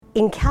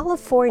In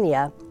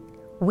California,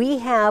 we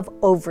have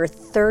over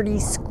 30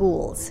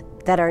 schools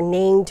that are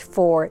named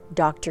for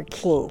Dr.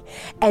 King.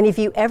 And if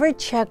you ever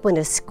check when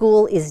a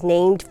school is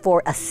named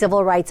for a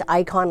civil rights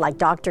icon like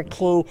Dr.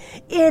 King,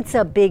 it's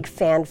a big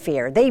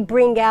fanfare. They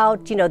bring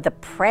out, the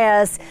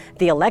press,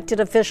 the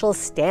elected officials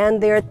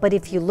stand there. But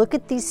if you look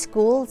at these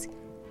schools,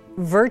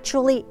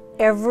 virtually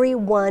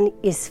everyone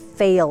is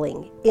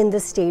failing in the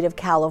state of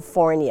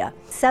California.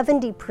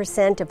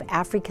 70% of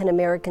African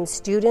American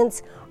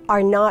students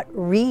are not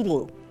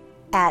reading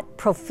at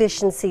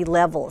proficiency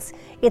levels.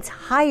 It's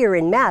higher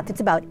in math,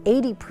 it's about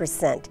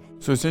 80%.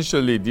 So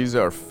essentially these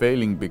are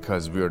failing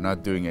because we are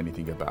not doing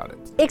anything about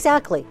it.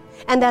 Exactly,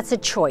 and that's a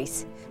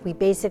choice. We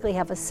basically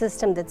have a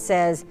system that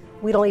says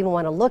we don't even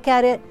want to look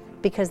at it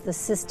because the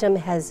system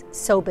has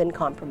so been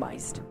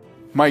compromised.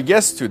 My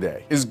guest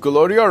today is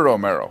Gloria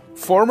Romero,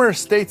 former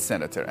state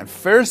senator and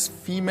first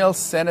female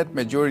Senate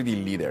Majority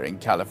Leader in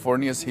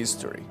California's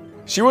history.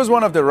 She was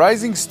one of the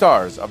rising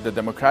stars of the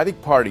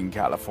Democratic Party in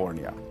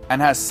California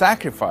and has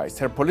sacrificed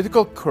her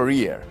political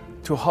career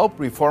to help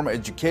reform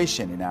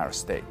education in our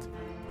state.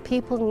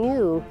 People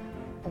knew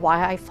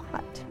why I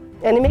fought.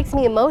 And it makes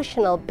me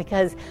emotional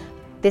because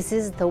this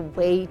is the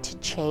way to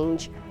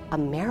change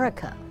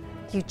America.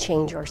 You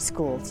change our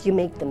schools, you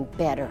make them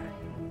better.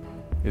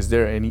 Is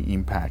there any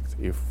impact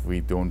if we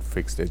don't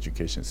fix the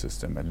education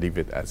system and leave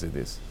it as it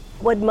is?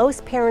 What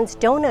most parents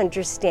don't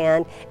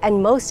understand,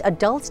 and most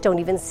adults don't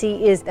even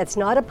see, is that's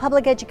not a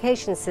public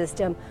education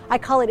system. I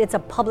call it's a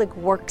public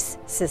works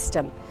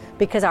system,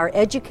 because our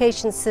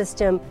education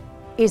system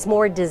is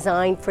more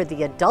designed for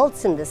the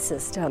adults in the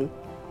system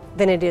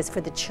than it is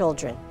for the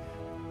children.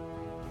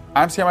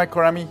 I'm Siamai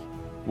Korami.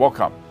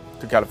 Welcome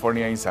to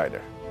California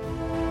Insider.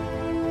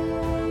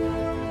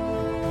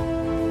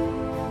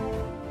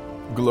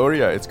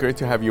 Gloria, it's great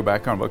to have you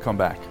back on. Welcome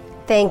back.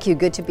 Thank you.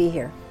 Good to be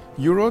here.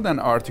 You wrote an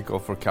article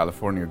for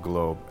California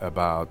Globe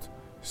about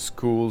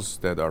schools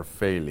that are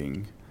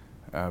failing,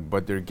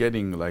 but they're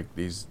getting like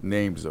these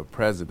names of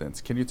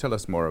presidents. Can you tell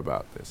us more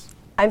about this?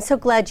 I'm so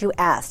glad you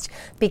asked,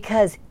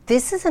 because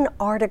this is an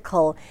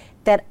article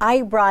that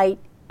I write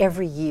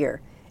every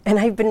year, and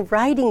I've been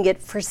writing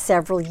it for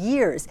several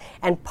years.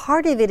 And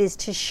part of it is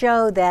to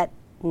show that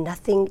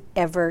nothing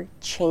ever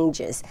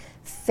changes.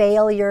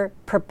 Failure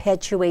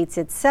perpetuates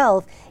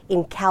itself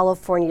in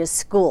California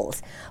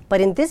schools. But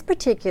in this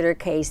particular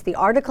case, the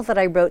article that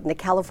I wrote in the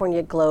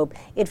California Globe,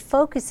 it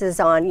focuses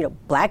on,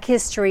 Black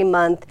History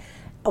Month.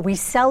 We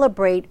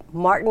celebrate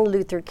Martin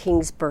Luther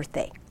King's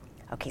birthday.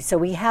 Okay, so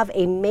we have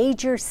a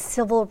major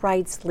civil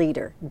rights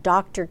leader,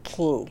 Dr.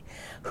 King,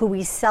 who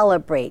we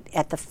celebrate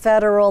at the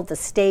federal, the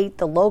state,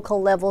 the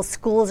local level.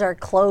 Schools are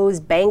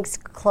closed, banks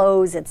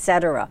close,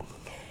 etc.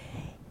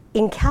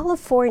 In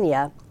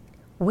California,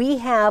 we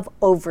have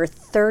over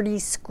 30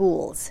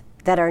 schools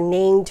that are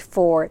named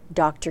for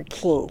Dr.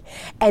 King.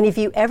 And if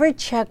you ever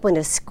check when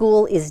a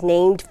school is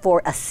named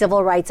for a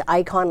civil rights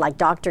icon like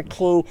Dr.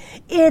 King,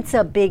 it's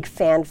a big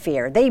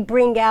fanfare. They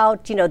bring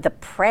out, the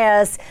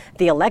press,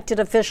 the elected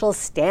officials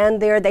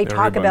stand there, they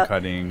talk about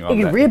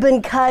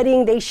ribbon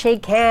cutting, they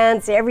shake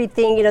hands,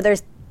 everything,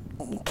 there's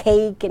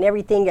cake and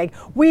everything. Like,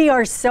 we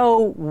are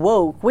so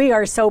woke, we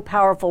are so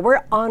powerful,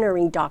 we're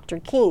honoring Dr.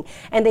 King.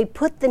 And they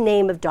put the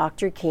name of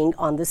Dr. King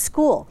on the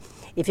school.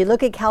 If you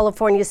look at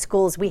California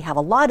schools, we have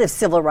a lot of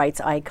civil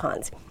rights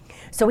icons.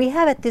 So we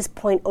have at this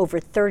point over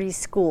 30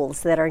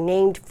 schools that are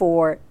named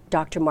for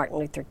Dr. Martin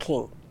Luther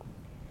King.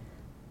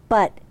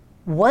 But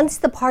once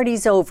the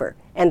party's over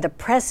and the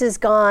press is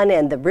gone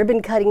and the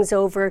ribbon cutting's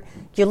over,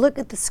 you look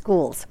at the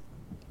schools,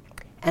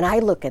 and I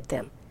look at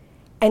them,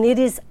 and it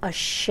is a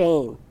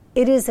shame.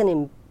 It is an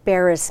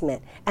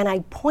embarrassment. And I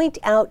point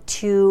out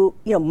to,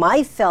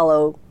 my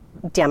fellow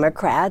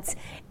Democrats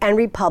and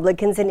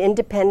Republicans and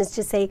independents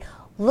to say,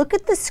 look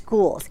at the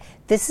schools.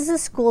 This is a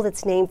school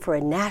that's named for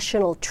a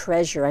national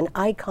treasure, an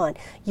icon.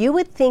 You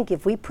would think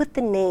if we put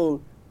the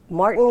name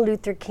Martin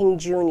Luther King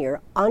Jr.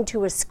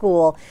 onto a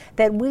school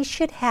that we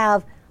should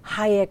have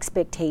high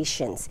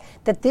expectations,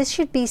 that this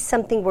should be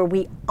something where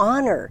we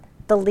honor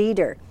the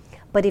leader.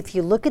 But if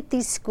you look at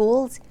these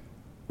schools,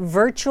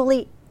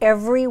 virtually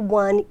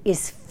everyone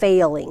is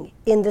failing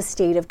in the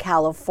state of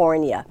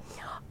California.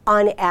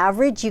 On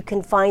average, you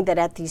can find that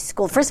at these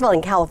schools, first of all,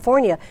 in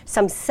California,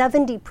 some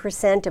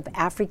 70% of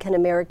African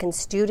American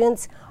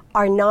students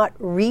are not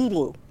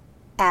reading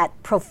at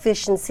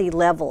proficiency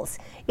levels.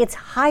 It's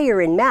higher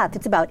in math,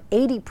 it's about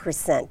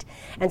 80%.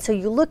 And so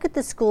you look at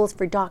the schools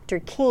for Dr.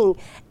 King,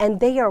 and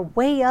they are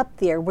way up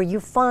there where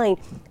you find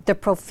the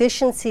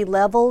proficiency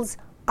levels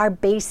are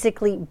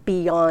basically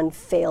beyond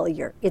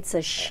failure. It's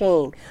a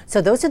shame.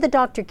 So those are the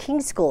Dr.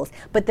 King schools.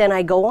 But then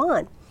I go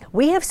on.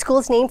 We have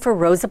schools named for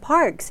Rosa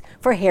Parks,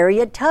 for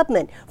Harriet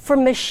Tubman, for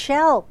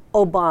Michelle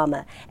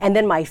Obama. And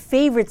then my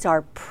favorites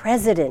are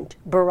President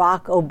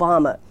Barack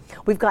Obama.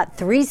 We've got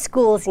 3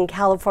 schools in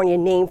California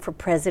named for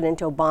President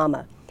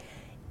Obama.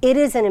 It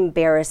is an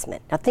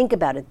embarrassment. Now think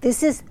about it.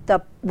 This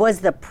was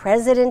the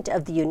President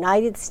of the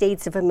United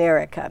States of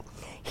America.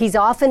 He's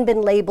often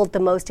been labeled the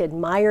most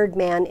admired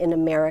man in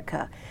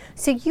America.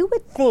 So you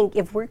would think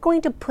if we're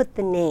going to put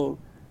the name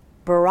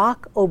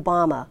Barack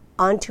Obama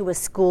onto a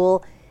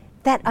school,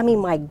 that, I mean,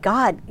 my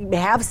God,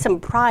 have some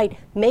pride.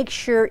 Make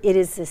sure it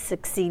is a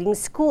succeeding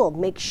school.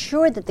 Make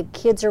sure that the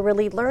kids are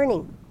really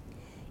learning.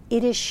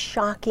 It is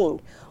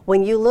shocking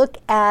when you look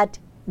at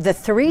the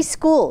 3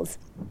 schools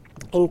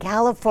in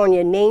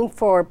California named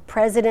for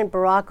President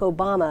Barack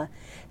Obama.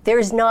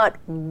 There's not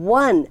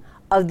one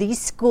of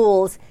these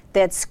schools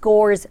that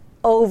scores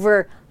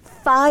over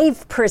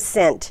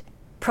 5%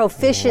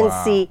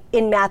 proficiency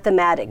in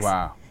mathematics.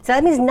 Wow. So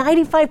that means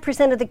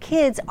 95% of the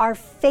kids are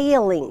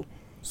failing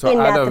so in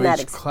out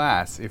mathematics. of each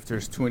class, if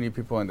there's 20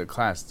 people in the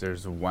class,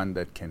 there's one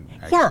that can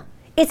actually... Yeah.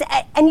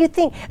 And you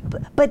think,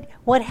 but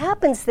what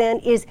happens then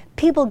is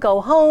people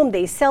go home,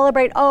 they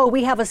celebrate, oh,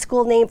 we have a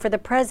school name for the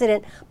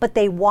president, but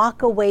they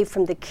walk away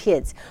from the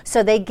kids.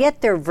 So they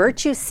get their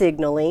virtue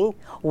signaling.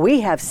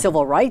 We have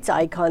civil rights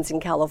icons in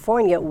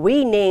California.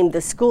 We named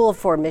the school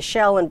for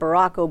Michelle and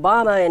Barack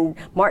Obama and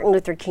Martin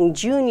Luther King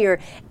Jr.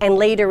 And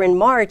later in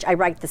March, I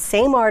write the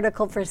same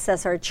article for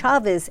Cesar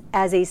Chavez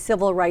as a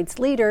civil rights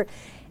leader,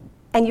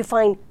 and you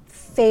find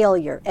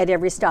failure at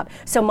every stop.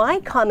 So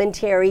my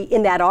commentary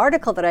in that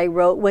article that I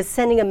wrote was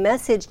sending a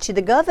message to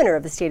the governor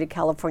of the state of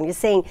California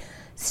saying,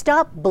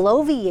 stop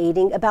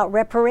bloviating about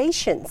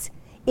reparations.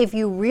 If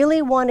you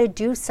really want to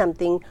do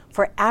something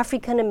for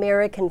African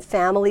American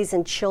families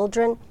and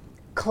children,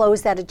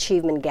 close that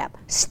achievement gap.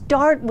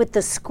 Start with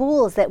the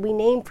schools that we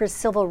named for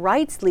civil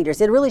rights leaders.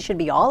 It really should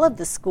be all of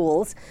the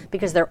schools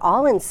because they're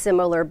all in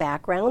similar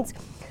backgrounds.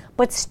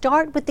 But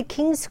start with the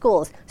King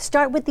schools.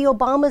 Start with the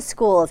Obama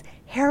schools.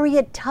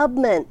 Harriet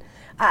Tubman,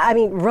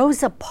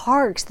 Rosa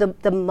Parks,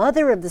 the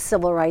mother of the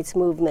civil rights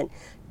movement.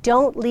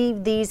 Don't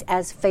leave these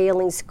as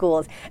failing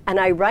schools. And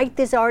I write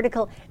this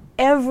article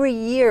every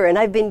year, and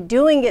I've been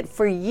doing it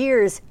for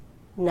years.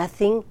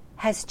 Nothing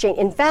has changed.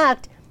 In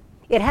fact,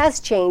 it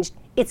has changed.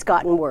 It's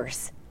gotten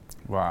worse.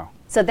 Wow.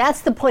 So that's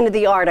the point of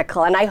the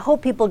article, and I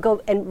hope people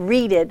go and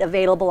read it,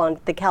 available on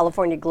the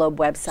California Globe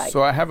website.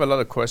 So I have a lot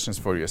of questions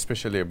for you,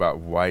 especially about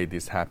why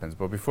this happens.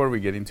 But before we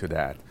get into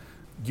that,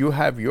 you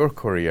have your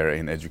career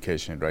in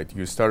education, right?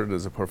 You started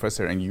as a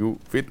professor and you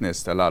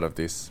witnessed a lot of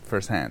this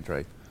firsthand,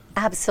 right?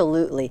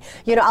 Absolutely.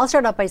 You know, I'll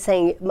start off by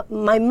saying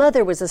my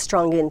mother was a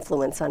strong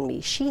influence on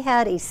me. She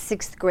had a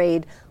 6th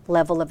grade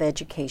level of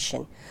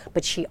education,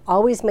 but she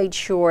always made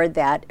sure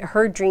that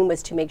her dream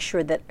was to make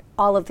sure that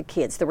all of the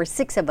kids, there were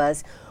 6 of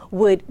us,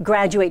 would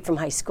graduate from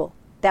high school.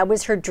 That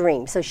was her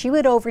dream. So she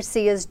would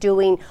oversee us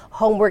doing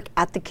homework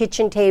at the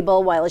kitchen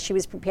table while she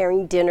was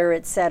preparing dinner,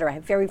 etc. I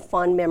have very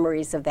fond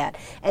memories of that.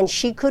 And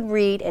she could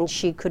read and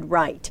she could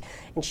write.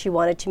 And she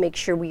wanted to make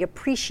sure we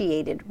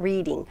appreciated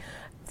reading.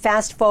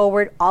 Fast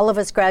forward, all of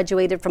us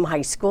graduated from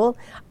high school.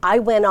 I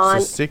went on.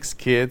 So 6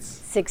 kids?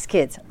 6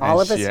 kids. All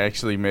of us. She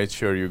actually made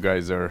sure you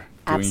guys are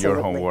doing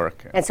your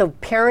homework. And so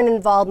parent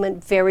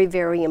involvement, very,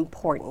 very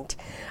important.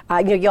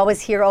 You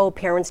always hear, oh,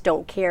 parents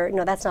don't care.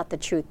 No, that's not the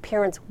truth.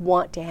 Parents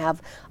want to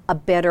have a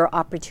better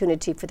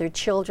opportunity for their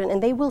children,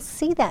 and they will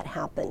see that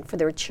happen for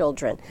their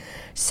children.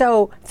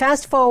 So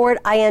fast forward,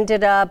 I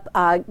ended up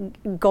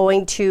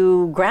going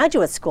to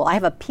graduate school. I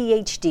have a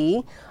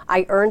PhD.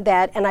 I earned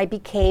that, and I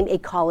became a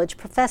college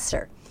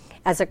professor.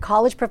 As a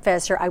college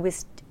professor, I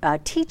was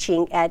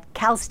teaching at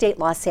Cal State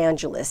Los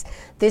Angeles.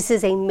 This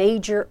is a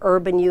major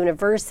urban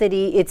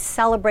university. It's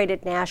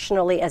celebrated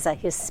nationally as a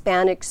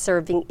Hispanic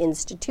serving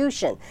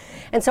institution.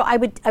 And so I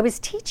was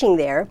teaching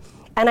there,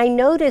 and I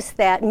noticed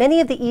that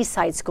many of the East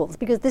Side schools,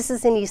 because this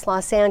is in East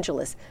Los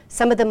Angeles,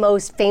 some of the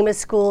most famous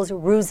schools,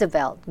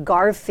 Roosevelt,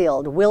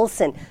 Garfield,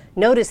 Wilson,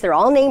 notice they're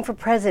all named for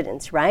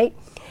presidents, right?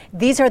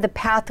 These are the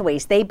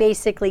pathways. They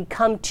basically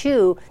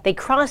they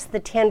cross the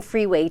 10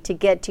 freeway to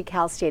get to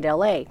Cal State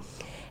LA.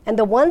 And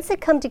the ones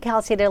that come to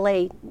Cal State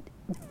LA,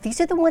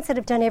 these are the ones that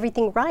have done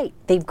everything right.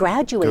 They've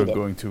graduated. They're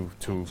going to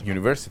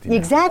university now.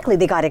 Exactly.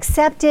 They got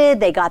accepted,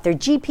 they got their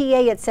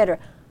GPA, etc.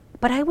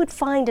 But I would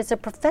find as a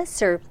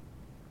professor,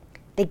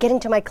 they get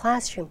into my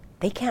classroom,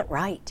 they can't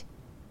write.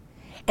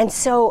 And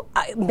so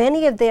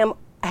many of them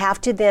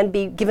have to then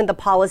be given the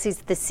policies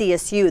of the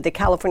CSU, the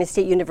California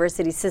State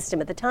University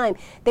system at the time.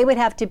 They would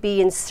have to be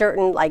in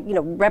certain,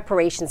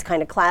 reparations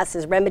kind of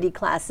classes, remedy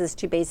classes,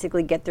 to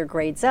basically get their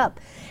grades up.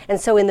 And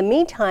so in the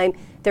meantime,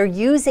 they're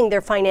using their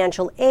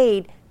financial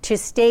aid to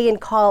stay in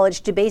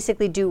college to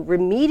basically do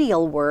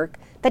remedial work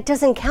that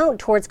doesn't count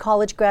towards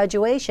college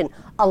graduation.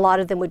 A lot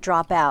of them would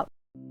drop out.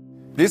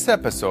 This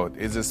episode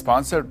is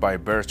sponsored by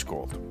Birch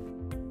Gold.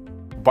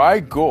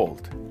 Buy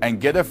gold and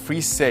get a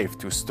free safe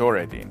to store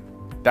it in.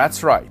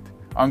 That's right,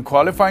 on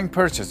qualifying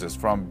purchases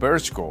from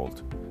Birch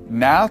Gold,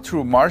 now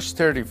through March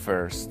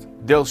 31st,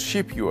 they'll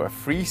ship you a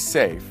free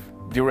safe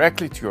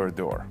directly to your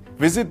door.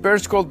 Visit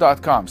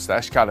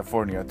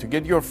birchgold.com/California to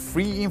get your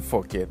free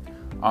info kit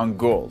on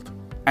gold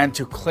and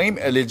to claim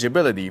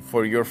eligibility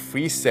for your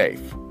free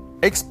safe.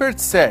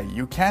 Experts say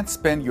you can't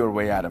spend your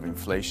way out of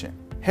inflation.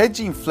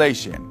 Hedge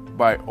inflation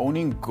by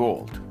owning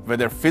gold,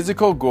 whether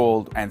physical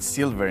gold and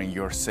silver in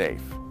your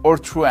safe, or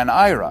through an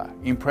IRA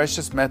in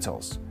precious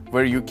metals,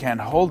 where you can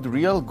hold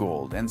real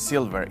gold and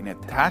silver in a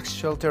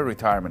tax-sheltered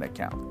retirement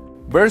account.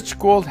 Birch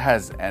Gold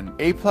has an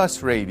A+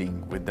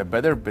 rating with the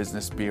Better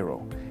Business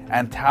Bureau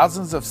and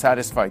thousands of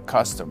satisfied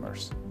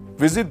customers.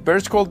 Visit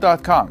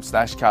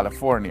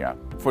birchgold.com/California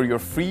for your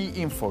free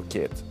info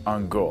kit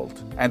on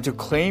gold and to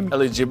claim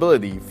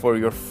eligibility for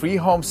your free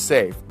home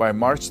safe by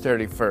March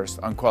 31st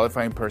on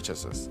qualifying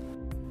purchases.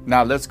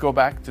 Now let's go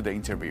back to the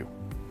interview.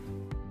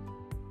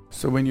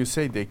 So when you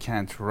say they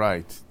can't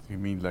write, you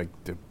mean like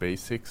the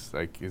basics?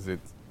 Like, is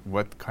it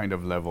what kind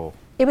of level?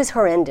 It was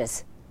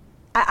horrendous.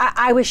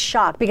 I was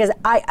shocked because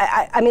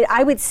I mean,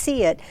 I would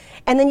see it,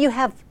 and then you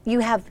have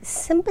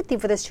sympathy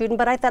for the student,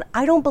 but I thought,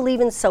 I don't believe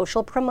in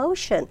social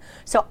promotion.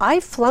 So I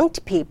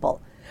flunked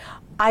people.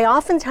 I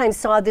oftentimes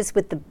saw this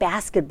with the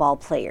basketball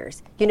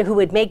players, who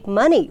would make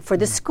money for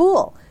the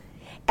school.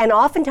 And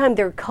oftentimes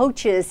their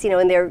coaches,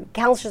 and their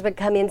counselors would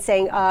come in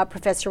saying,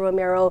 Professor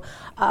Romero,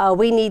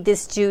 we need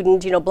this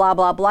student, blah,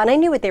 blah, blah. And I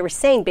knew what they were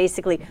saying,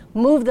 basically,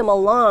 move them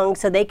along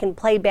so they can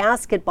play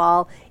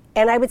basketball.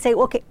 And I would say,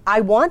 okay,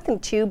 I want them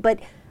to, but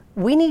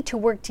we need to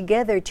work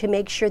together to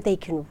make sure they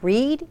can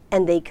read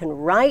and they can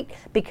write,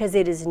 because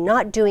it is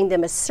not doing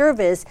them a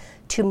service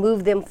to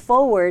move them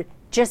forward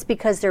just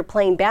because they're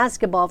playing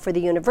basketball for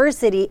the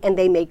university and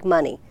they make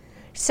money.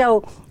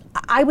 So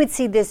I would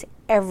see this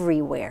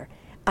everywhere.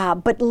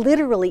 But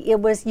literally,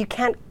 it was you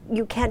can't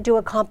do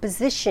a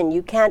composition.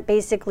 You can't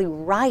basically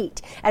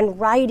write, and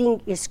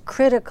writing is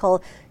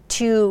critical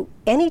to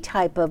any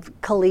type of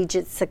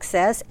collegiate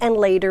success and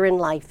later in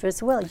life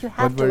as well. You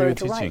have to learn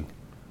to write.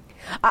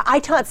 I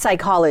taught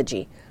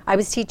psychology. I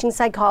was teaching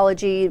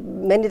psychology,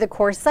 many of the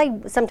courses. I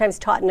sometimes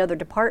taught in other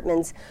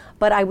departments,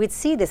 but I would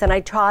see this, and I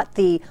taught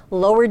the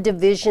lower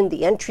division,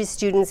 the entry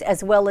students,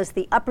 as well as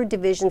the upper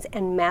divisions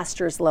and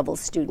master's level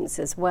students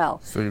as well.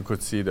 So you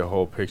could see the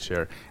whole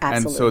picture.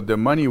 Absolutely. And so the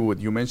money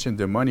you mentioned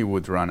the money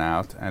would run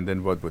out, and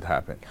then what would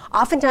happen?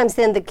 Oftentimes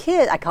then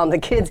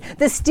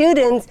the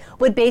students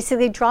would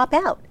basically drop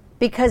out,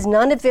 because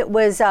none of it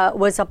was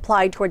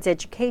applied towards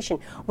education.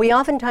 We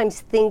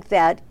oftentimes think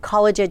that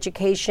college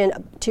education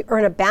to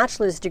earn a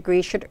bachelor's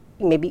degree should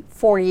maybe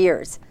 4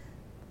 years.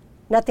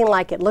 Nothing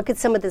like it. Look at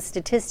some of the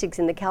statistics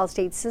in the Cal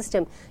State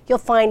system. You'll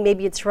find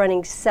maybe it's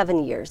running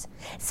 7 years.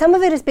 Some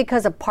of it is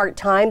because of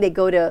part-time. They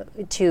go to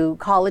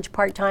college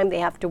part-time. They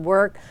have to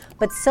work.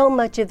 But so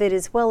much of it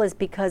as well is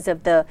because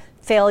of the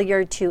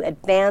failure to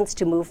advance,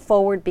 to move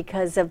forward,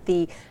 because of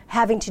the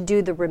having to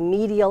do the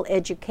remedial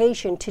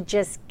education to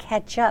just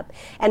catch up.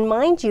 And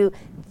mind you,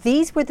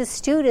 these were the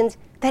students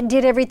that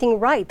did everything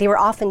right. They were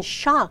often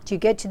shocked. You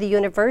get to the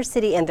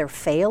university and they're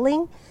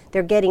failing.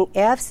 They're getting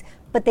Fs,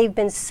 but they've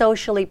been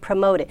socially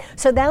promoted.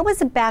 So that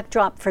was a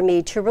backdrop for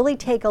me to really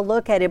take a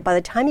look at it. By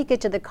the time you get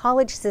to the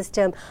college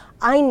system,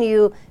 I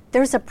knew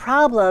there's a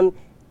problem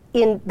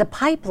in the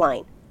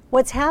pipeline.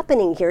 What's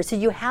happening here? So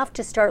you have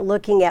to start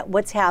looking at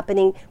what's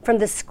happening from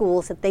the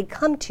schools that they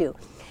come to.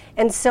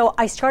 And so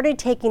I started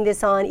taking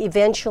this on.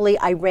 Eventually,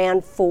 I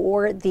ran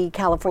for the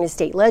California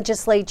State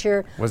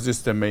Legislature. Was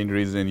this the main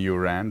reason you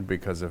ran,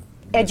 because of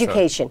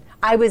education?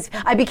 I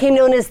became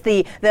known as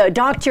the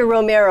Dr.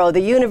 Romero, the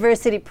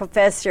university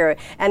professor,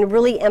 and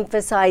really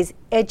emphasized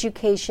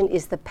education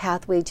is the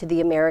pathway to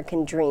the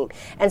American dream.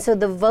 And so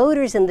the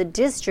voters in the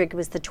district,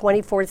 was the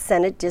 24th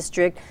Senate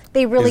District,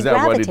 they really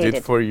gravitated. Is that what it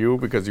did for you,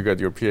 because you got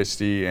your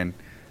PhD and...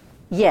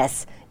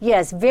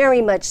 Yes,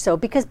 very much so,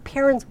 because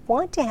parents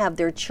want to have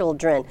their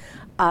children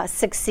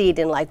succeed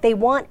in life. They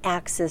want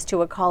access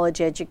to a college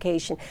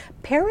education.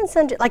 Parents,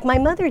 like my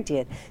mother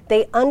did,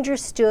 they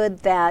understood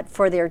that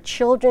for their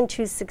children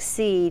to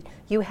succeed,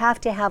 you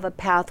have to have a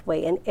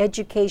pathway, and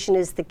education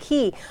is the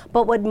key.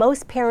 But what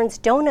most parents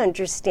don't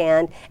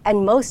understand,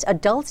 and most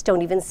adults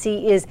don't even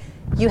see, is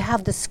you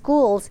have the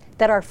schools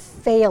that are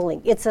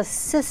failing. It's a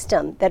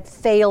system that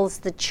fails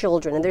the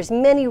children, and there's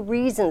many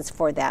reasons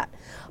for that.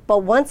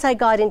 But once I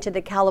got into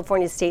the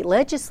California State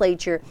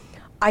Legislature,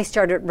 I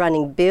started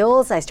running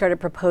bills, I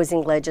started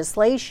proposing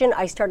legislation,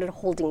 I started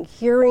holding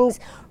hearings,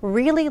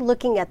 really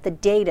looking at the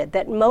data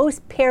that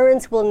most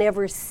parents will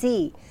never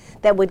see,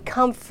 that would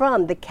come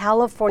from the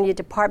California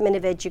Department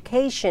of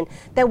Education,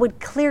 that would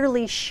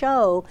clearly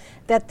show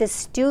that the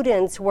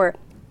students were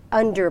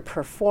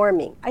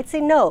underperforming. I'd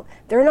say no,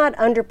 they're not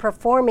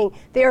underperforming,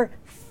 they're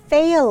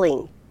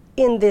failing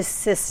in this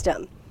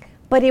system.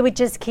 But it would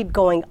just keep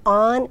going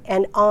on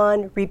and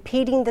on,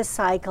 repeating the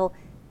cycle.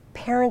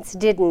 Parents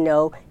didn't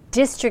know.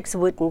 Districts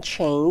wouldn't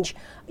change.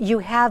 You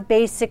have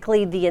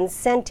basically the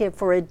incentive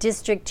for a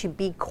district to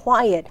be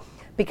quiet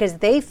because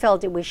they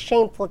felt it was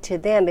shameful to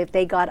them if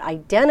they got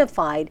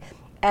identified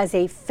as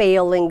a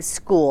failing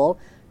school,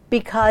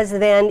 because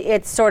then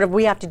it's sort of,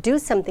 we have to do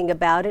something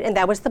about it, and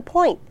that was the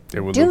point.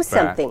 Do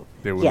something.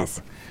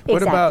 Yes,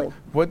 exactly.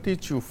 What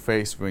did you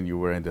face when you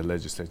were in the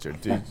legislature?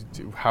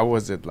 How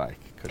was it like?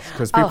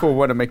 Because people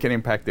want to make an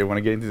impact, they want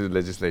to get into the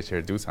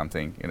legislature, do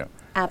something,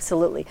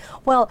 Absolutely.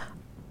 Well,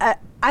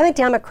 I'm a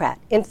Democrat.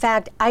 In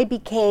fact, I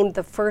became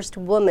the first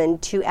woman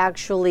to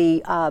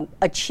actually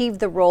achieve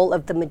the role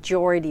of the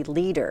majority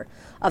leader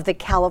of the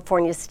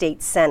California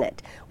State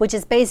Senate, which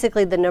is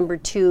basically the number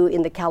 2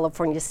 in the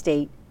California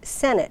State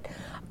Senate.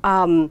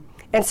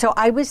 And so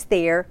I was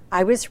there,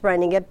 I was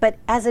running it, but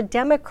as a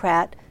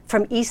Democrat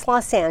from East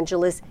Los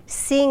Angeles,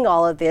 seeing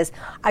all of this,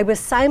 I was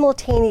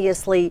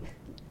simultaneously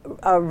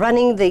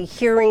running the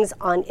hearings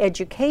on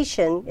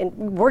education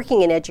and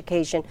working in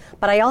education,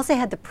 but I also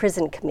had the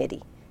prison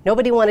committee.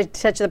 Nobody wanted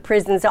to touch the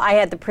prison, so I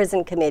had the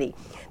prison committee.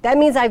 That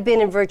means I've been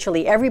in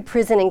virtually every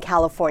prison in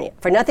California,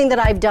 for nothing that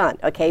I've done,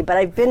 okay, but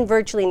I've been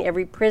virtually in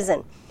every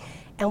prison.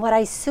 And what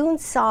I soon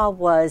saw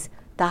was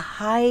the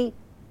high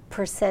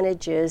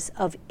percentages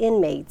of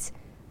inmates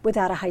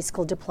without a high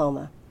school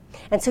diploma.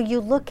 And so you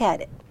look at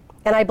it,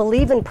 and I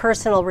believe in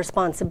personal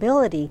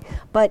responsibility,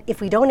 but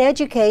if we don't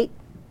educate,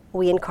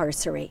 we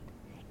incarcerate.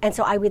 And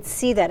so I would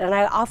see that, and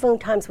I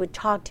oftentimes would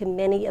talk to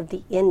many of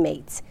the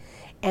inmates,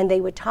 and they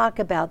would talk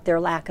about their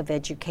lack of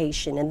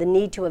education and the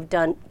need to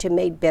have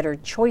made better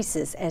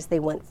choices as they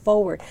went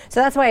forward.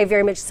 So that's why I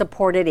very much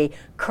supported a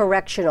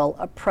correctional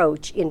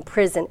approach in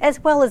prison,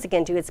 as well as,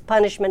 again, to its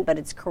punishment, but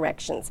its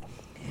corrections.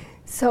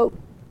 So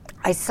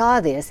I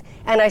saw this,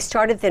 and I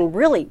started then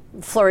really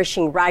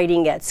flourishing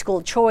writing at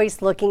school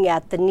choice, looking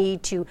at the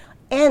need to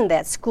end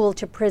that school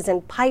to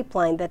prison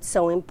pipeline that's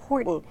so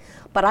important.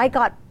 But I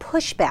got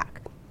pushback.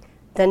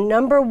 The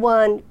number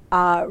one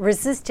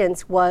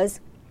resistance was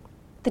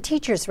the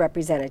teachers'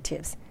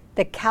 representatives,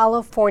 the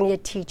California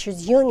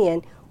Teachers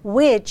Union,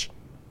 which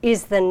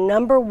is the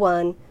number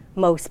one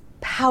most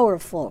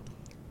powerful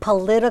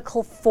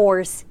political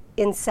force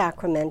in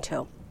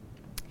Sacramento.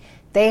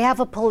 They have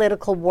a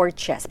political war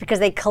chest because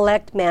they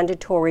collect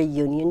mandatory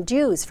union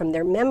dues from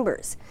their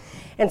members.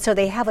 And so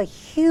they have a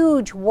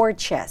huge war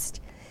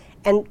chest.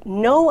 And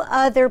no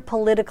other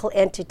political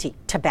entity,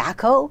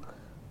 tobacco,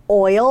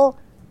 oil,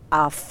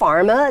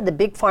 pharma, the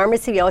big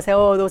pharmacy, we always say,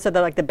 oh, those are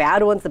the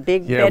bad ones, the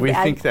big... Yeah, we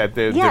think that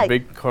the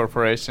big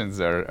corporations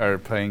are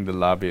playing the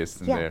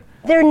lobbyists in there.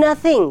 They're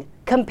nothing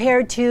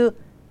compared to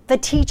the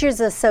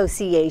Teachers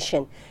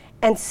Association.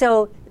 And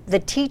so the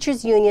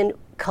Teachers Union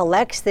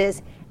collects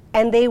this,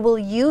 and they will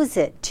use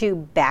it to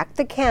back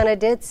the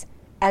candidates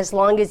as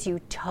long as you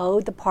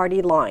toe the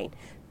party line.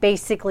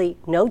 Basically,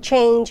 no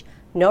change,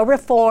 no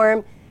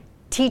reform,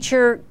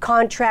 teacher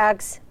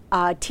contracts,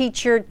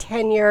 teacher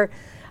tenure.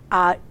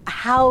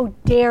 How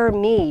dare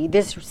me,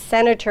 this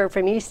senator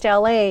from East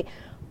LA,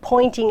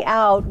 pointing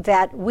out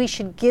that we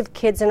should give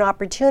kids an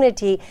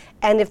opportunity,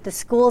 and if the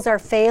schools are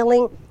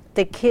failing,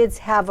 the kids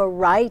have a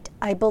right,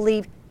 I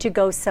believe, to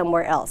go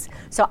somewhere else.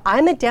 So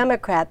I'm a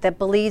Democrat that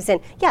believes in,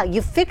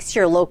 you fix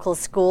your local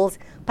schools,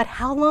 but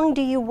how long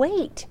do you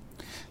wait?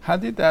 How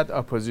did that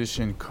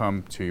opposition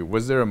come to you?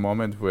 Was there a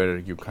moment where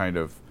you kind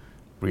of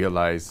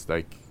realized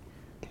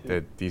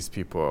that these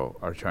people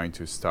are trying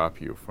to stop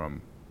you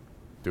from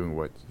doing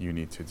what you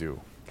need to do?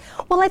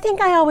 Well, I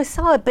think I always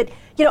saw it, but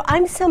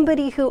I'm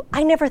somebody who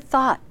I never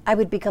thought I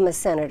would become a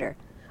senator.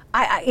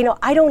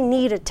 I don't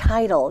need a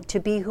title to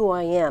be who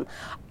I am.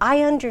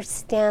 I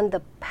understand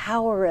the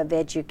power of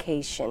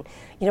education,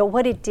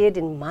 what it did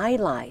in my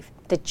life,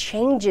 the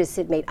changes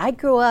it made. I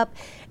grew up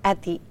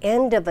at the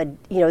end of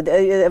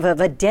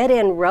a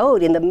dead-end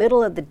road in the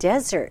middle of the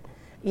desert.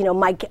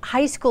 My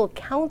high school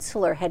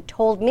counselor had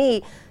told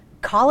me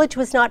college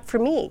was not for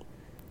me.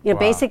 Wow.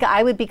 Basically,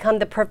 I would become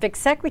the perfect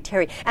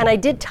secretary. And I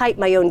did type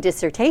my own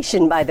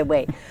dissertation, by the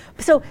way.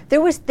 So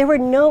there were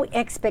no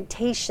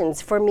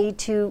expectations for me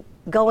to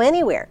go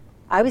anywhere.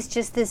 I was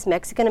just this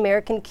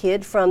Mexican-American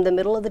kid from the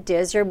middle of the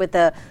desert with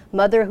a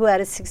mother who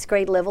had a 6th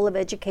grade level of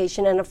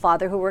education and a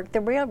father who worked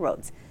the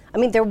railroads. I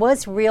mean, there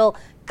was real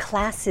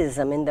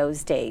classism in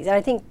those days, and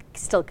I think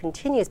still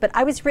continues. But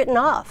I was written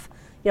off,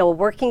 a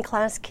working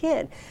class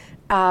kid.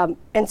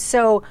 And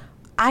so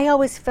I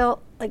always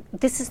felt like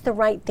this is the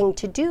right thing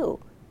to do.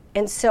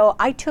 And so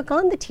I took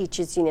on the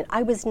teachers union.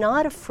 I was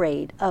not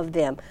afraid of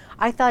them.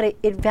 I thought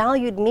it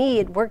valued me,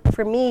 it worked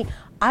for me.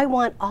 I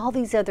want all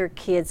these other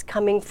kids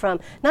coming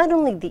from not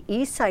only the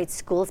East Side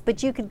schools,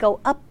 but you could go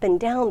up and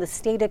down the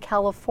state of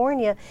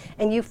California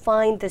and you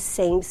find the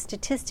same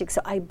statistics.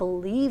 So I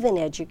believe in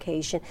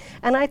education.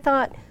 And I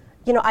thought,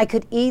 I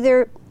could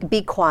either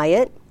be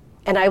quiet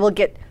and I will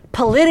get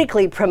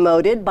politically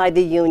promoted by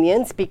the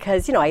unions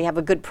because, I have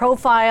a good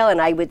profile and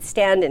I would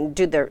stand and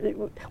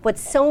do what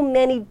so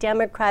many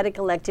Democratic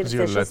elected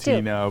officials do. You're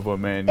a Latina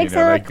woman,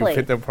 exactly. You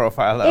fit the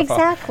profile.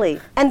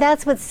 Exactly. And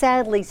that's what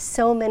sadly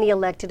so many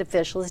elected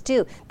officials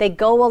do. They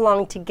go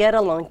along to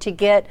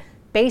get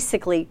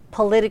basically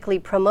politically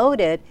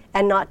promoted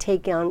and not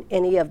take on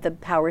any of the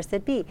powers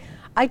that be.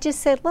 I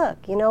just said,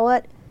 look, you know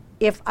what?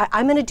 If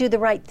I'm going to do the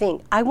right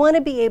thing, I want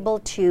to be able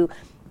to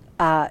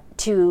have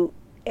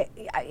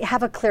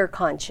a clear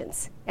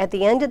conscience. At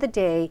the end of the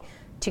day,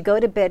 to go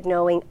to bed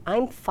knowing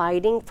I'm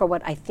fighting for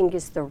what I think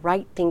is the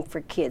right thing for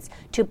kids,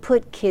 to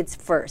put kids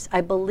first. I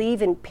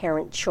believe in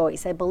parent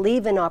choice. I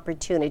believe in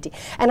opportunity.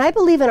 And I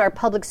believe in our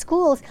public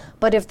schools,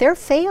 but if they're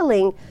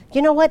failing,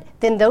 you know what?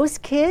 Then those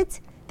kids,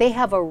 they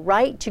have a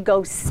right to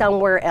go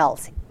somewhere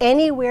else,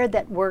 anywhere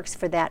that works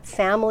for that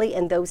family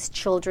and those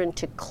children,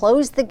 to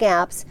close the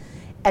gaps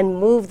and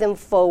move them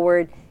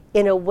forward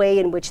in a way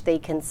in which they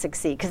can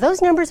succeed. Because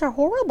those numbers are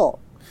horrible.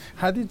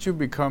 How did you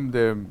become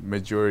the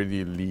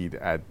majority lead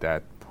at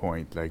that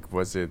point? Like,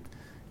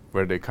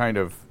 were they kind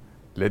of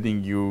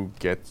letting you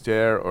get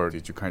there, or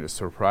did you kind of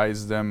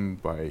surprise them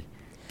by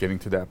getting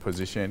to that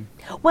position?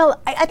 Well,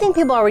 I think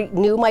people already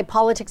knew my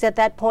politics at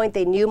that point.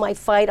 They knew my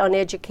fight on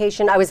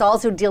education. I was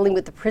also dealing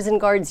with the prison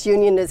guards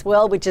union as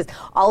well, which is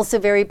also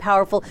very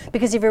powerful,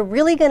 because if you're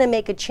really going to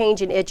make a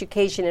change in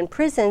education and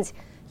prisons,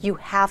 you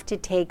have to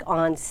take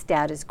on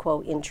status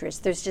quo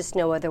interests. There's just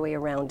no other way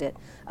around it.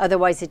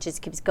 Otherwise, it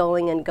just keeps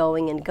going and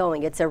going and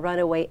going. It's a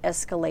runaway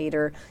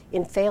escalator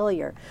in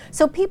failure.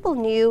 So people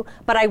knew,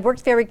 but I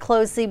worked very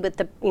closely with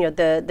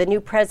the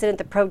new president,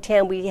 the pro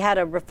tem. We had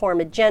a reform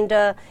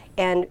agenda,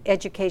 and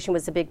education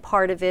was a big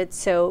part of it.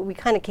 So we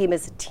kind of came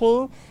as a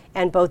team,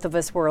 and both of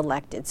us were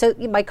elected. So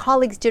my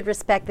colleagues did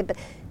respect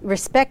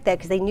that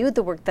because they knew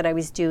the work that I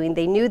was doing.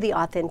 They knew the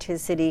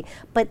authenticity,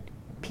 but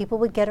people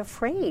would get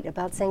afraid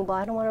about saying, well,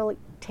 I don't want to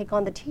take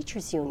on the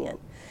teachers union.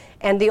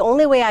 And the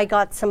only way I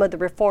got some of the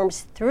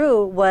reforms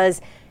through was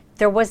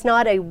there was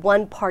not a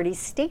one-party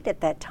state at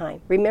that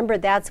time. Remember,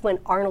 that's when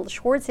Arnold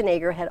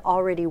Schwarzenegger had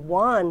already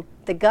won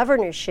the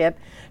governorship.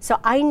 So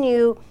I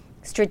knew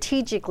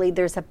strategically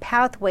there's a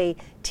pathway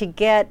to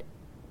get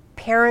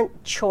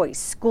parent choice,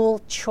 school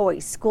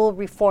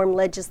reform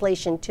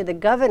legislation to the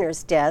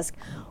governor's desk,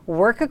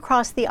 work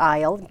across the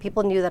aisle.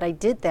 People knew that I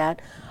did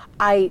that.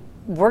 I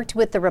worked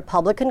with the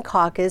Republican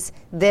caucus.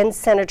 Then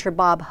Senator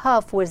Bob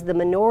Huff was the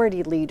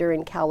minority leader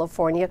in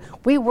California.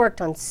 We worked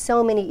on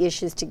so many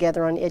issues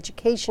together on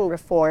education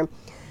reform.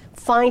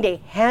 Find a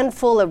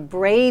handful of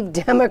brave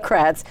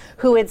Democrats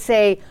who would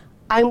say,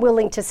 I'm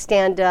willing to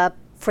stand up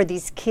for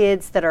these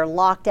kids that are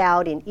locked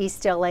out in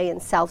East LA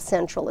and South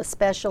Central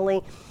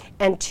especially,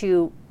 and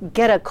to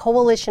get a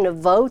coalition of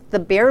votes, the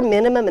bare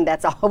minimum, and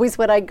that's always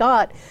what I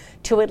got,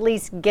 to at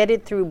least get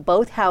it through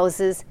both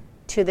houses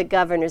to the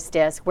governor's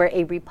desk, where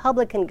a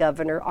Republican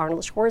governor,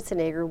 Arnold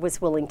Schwarzenegger,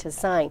 was willing to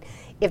sign.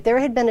 If there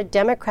had been a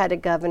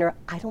Democratic governor,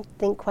 I don't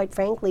think, quite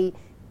frankly,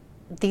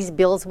 these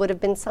bills would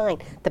have been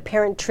signed. The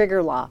Parent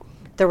Trigger Law,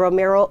 the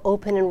Romero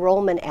Open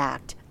Enrollment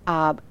Act,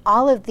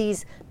 all of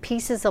these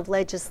pieces of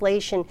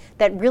legislation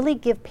that really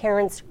give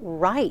parents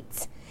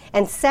rights.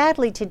 And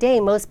sadly today,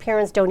 most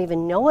parents don't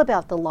even know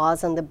about the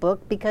laws on the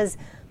book because,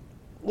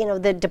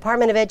 the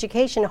Department of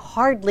Education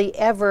hardly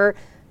ever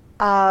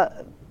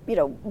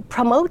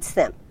promotes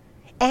them.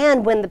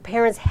 And when the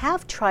parents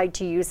have tried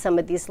to use some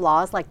of these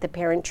laws, like the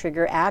Parent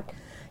Trigger Act,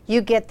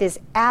 you get this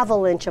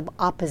avalanche of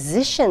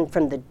opposition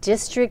from the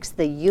districts,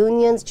 the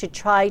unions, to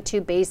try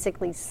to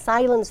basically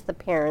silence the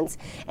parents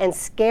and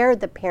scare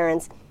the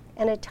parents,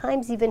 and at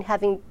times even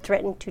having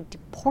threatened to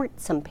deport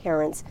some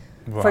parents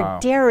for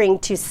daring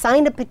to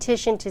sign a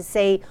petition to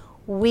say,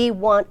 we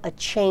want a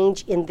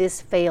change in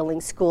this failing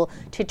school,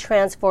 to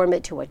transform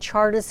it to a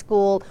charter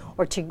school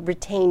or to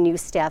retain new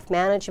staff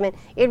management.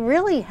 It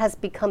really has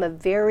become a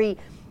very,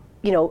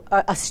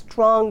 a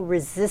strong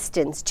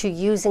resistance to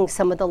using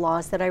some of the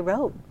laws that I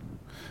wrote.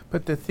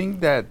 But the thing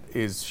that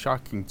is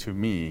shocking to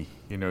me,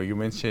 you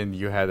mentioned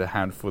you had a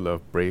handful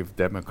of brave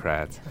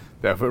Democrats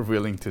that were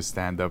willing to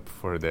stand up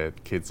for the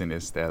kids in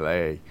East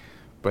LA.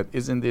 But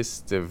isn't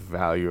this the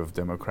value of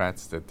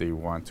Democrats, that they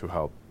want to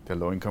help the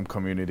low-income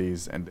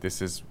communities, and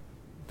this is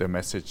the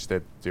message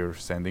that they're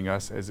sending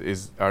us?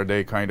 Are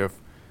they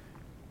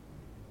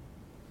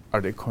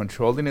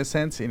controlled in a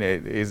sense?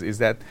 Is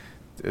that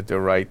the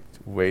right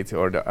way to,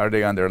 or are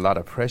they under a lot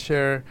of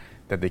pressure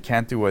that they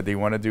can't do what they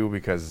want to do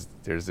because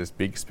there's this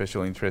big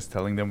special interest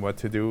telling them what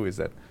to do? Is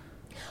that?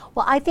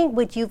 Well, I think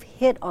what you've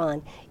hit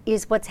on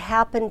is what's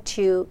happened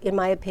to, in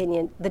my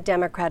opinion, the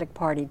Democratic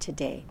Party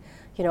today.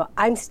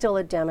 I'm still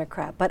a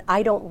Democrat, but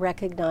I don't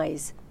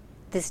recognize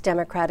this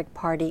Democratic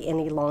Party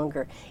any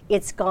longer.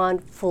 It's gone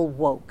full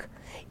woke.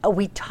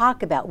 We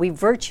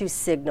virtue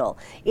signal.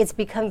 It's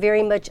become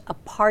very much a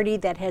party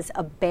that has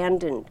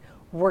abandoned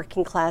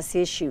working class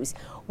issues.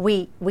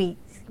 We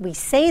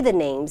say the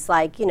names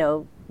like,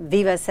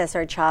 Viva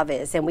Cesar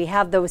Chavez, and we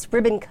have those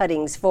ribbon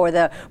cuttings for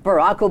the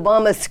Barack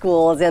Obama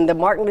schools and the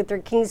Martin Luther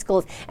King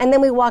schools, and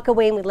then we walk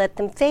away and we let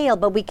them fail,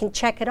 but we can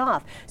check it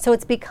off. So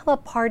it's become a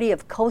party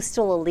of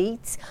coastal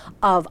elites,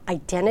 of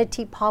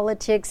identity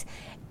politics,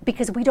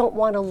 because we don't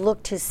want to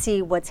look to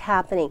see what's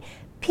happening.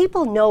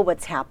 People know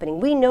what's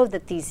happening. We know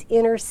that these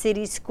inner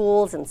city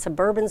schools and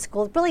suburban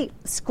schools, really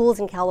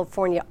schools in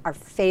California, are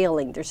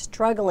failing. They're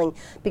struggling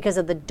because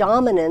of the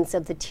dominance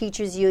of the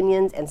teachers'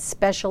 unions and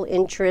special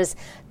interests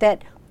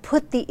that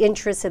put the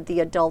interests of the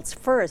adults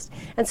first.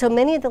 And so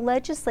many of the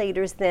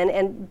legislators then,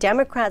 and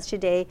Democrats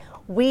today,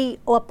 we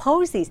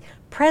oppose these.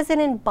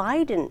 President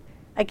Biden,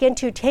 again,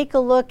 to take a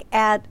look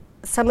at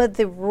some of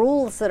the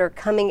rules that are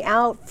coming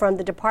out from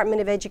the Department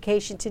of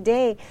Education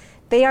today,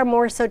 they are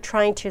more so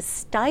trying to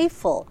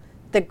stifle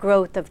the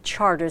growth of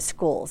charter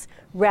schools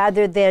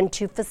rather than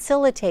to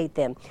facilitate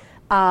them.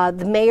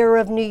 The mayor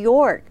of New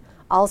York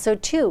Also,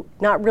 too,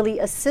 not really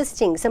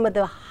assisting some of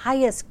the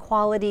highest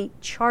quality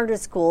charter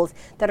schools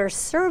that are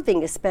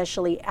serving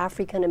especially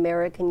African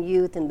American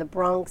youth in the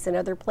Bronx and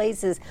other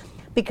places,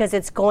 because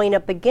it's going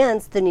up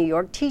against the New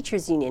York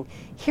Teachers Union.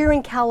 Here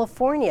in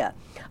California,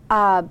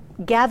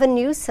 Gavin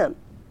Newsom,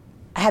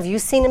 have you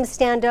seen him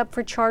stand up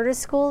for charter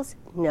schools?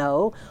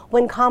 No.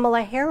 When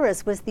Kamala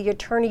Harris was the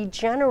Attorney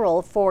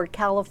General for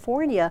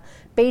California,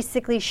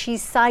 basically she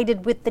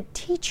sided with the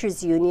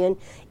teachers union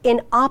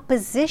in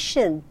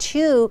opposition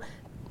to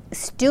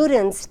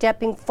students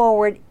stepping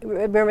forward.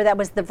 Remember, that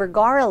was the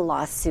Vergara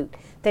lawsuit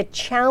that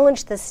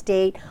challenged the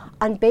state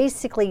on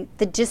basically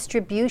the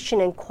distribution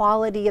and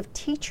quality of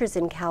teachers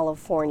in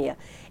California.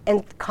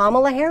 And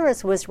Kamala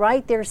Harris was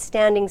right there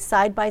standing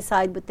side by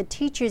side with the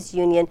teachers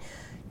union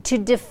to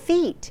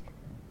defeat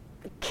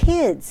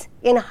kids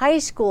in high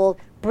school,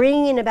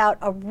 bringing about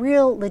a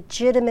real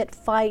legitimate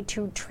fight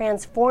to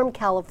transform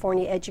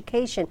California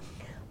education.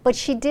 But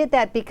she did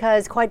that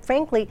because, quite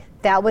frankly,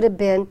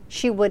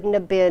 she wouldn't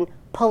have been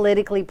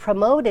politically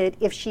promoted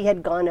if she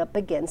had gone up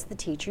against the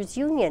teachers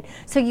union.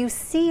 So you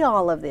see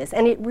all of this,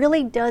 and it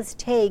really does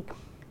take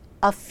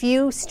a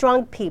few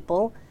strong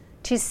people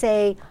to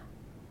say,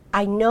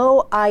 I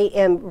know I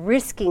am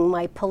risking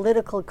my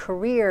political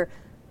career,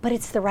 but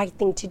it's the right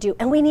thing to do.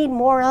 And we need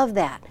more of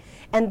that.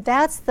 And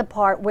that's the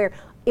part where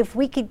if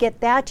we could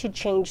get that to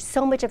change,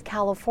 so much of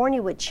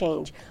California would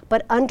change.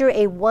 But under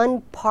a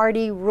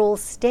one-party rule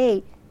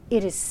state,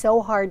 it is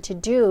so hard to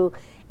do.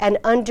 And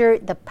under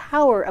the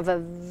power of a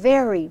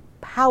very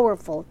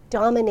powerful,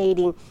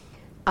 dominating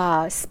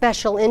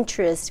special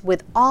interest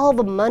with all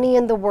the money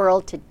in the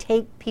world to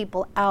take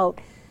people out,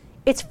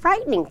 it's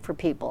frightening for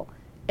people.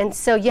 And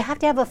so you have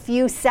to have a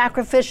few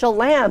sacrificial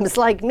lambs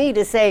like me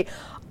to say,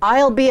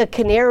 I'll be a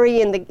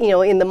canary in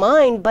the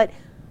mine, but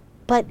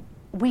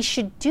we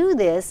should do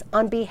this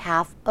on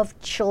behalf of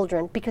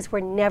children because we're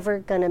never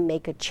going to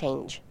make a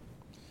change.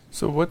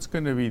 So what's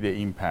going to be the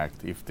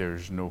impact if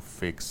there's no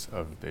fix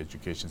of the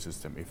education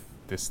system? If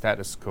the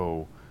status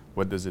quo,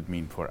 what does it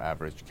mean for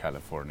average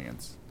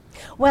Californians?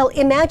 Well,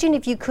 imagine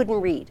if you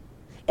couldn't read.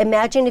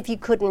 Imagine if you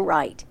couldn't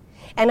write.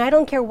 And I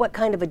don't care what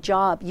kind of a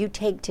job you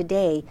take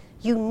today,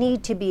 you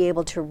need to be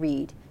able to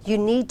read. You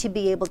need to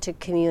be able to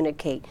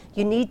communicate.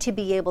 You need to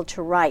be able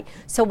to write.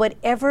 So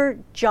whatever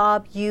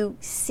job you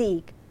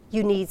seek,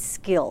 you need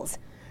skills.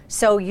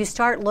 So you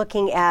start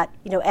looking at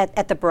the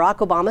Barack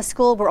Obama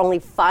school where only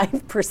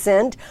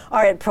 5%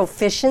 are at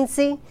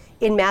proficiency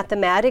in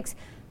mathematics.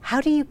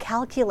 How do you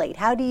calculate?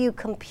 How do you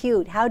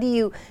compute? How do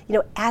you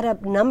add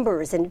up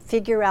numbers and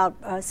figure out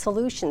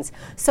solutions?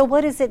 So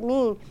what does it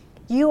mean?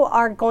 You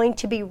are going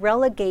to be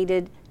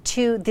relegated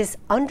to this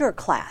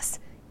underclass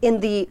in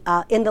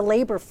the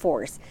labor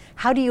force.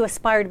 How do you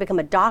aspire to become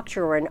a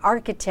doctor or an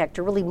architect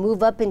or really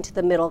move up into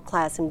the middle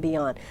class and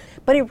beyond?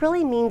 But it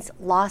really means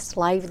lost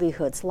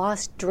livelihoods,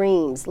 lost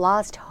dreams,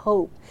 lost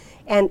hope,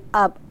 and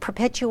a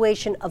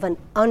perpetuation of an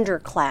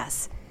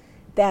underclass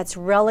that's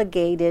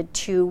relegated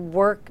to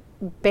work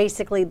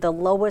basically the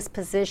lowest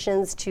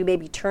positions, to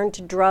maybe turn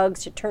to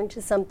drugs, to turn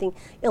to something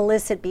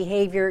illicit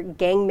behavior,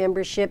 gang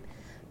membership,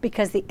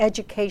 because the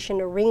education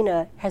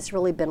arena has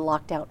really been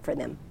locked out for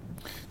them.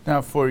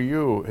 Now, for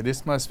you,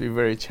 this must be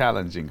very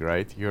challenging,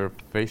 right?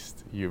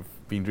 You've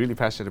been really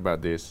passionate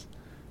about this,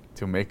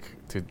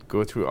 to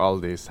go through all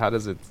this. How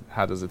does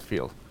it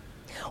feel?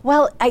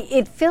 Well,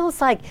 it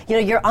feels like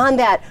you're on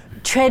that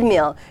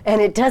treadmill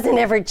and it doesn't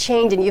ever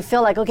change, and you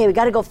feel like, okay, we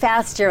got to go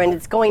faster, and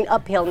it's going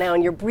uphill now,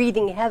 and you're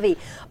breathing heavy.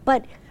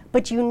 But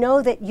you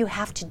know that you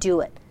have to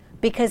do it,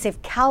 because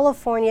if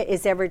California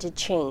is ever to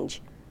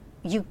change,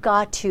 you've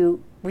got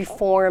to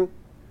reform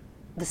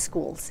the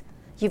schools.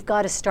 You've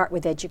got to start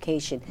with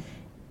education.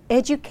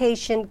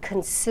 Education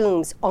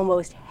consumes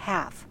almost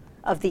half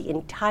of the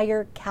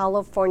entire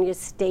California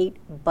state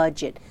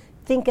budget.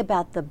 Think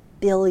about the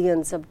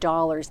billions of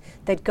dollars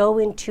that go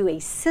into a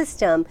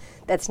system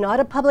that's not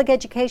a public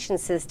education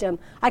system.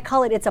 I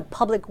call it's a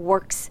public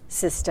works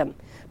system,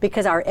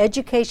 because our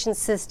education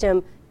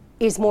system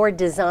is more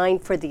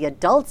designed for the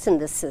adults in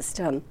the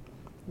system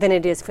than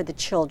it is for the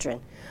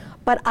children.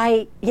 But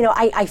I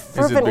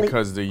fervently... Is it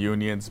because the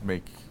unions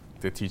make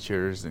the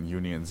teachers and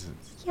unions?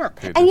 Yeah,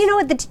 and you know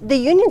what? The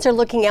unions are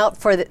looking out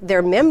for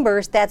their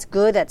members. That's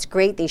good. That's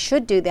great. They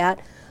should do that.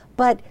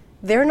 But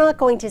they're not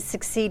going to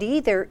succeed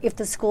either if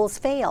the schools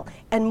fail.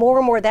 And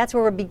more, that's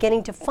where we're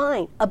beginning to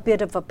find a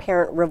bit of a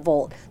parent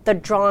revolt, the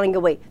drawing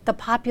away, the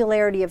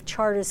popularity of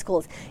charter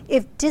schools.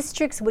 If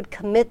districts would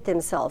commit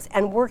themselves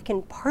and work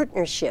in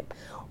partnership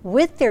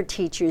with their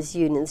teachers'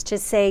 unions to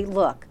say,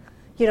 look,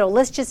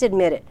 let's just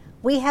admit it.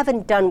 We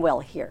haven't done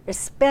well here,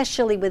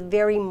 especially with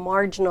very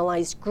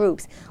marginalized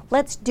groups.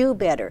 Let's do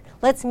better.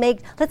 Let's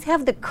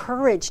have the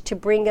courage to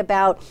bring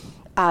about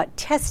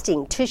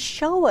testing to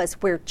show us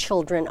where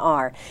children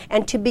are,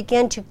 and to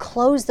begin to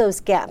close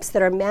those gaps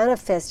that are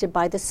manifested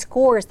by the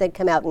scores that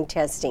come out in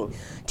testing,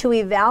 to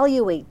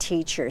evaluate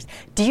teachers.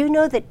 Do you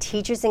know that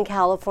teachers in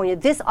California,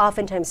 this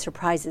oftentimes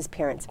surprises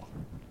parents,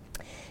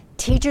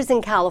 teachers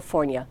in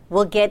California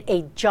will get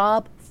a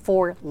job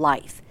for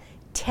life,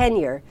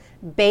 tenure,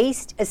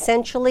 based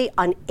essentially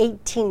on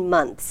 18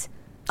 months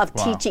of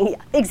teaching.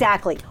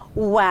 Exactly.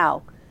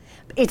 Wow.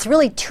 It's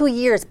really 2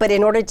 years, but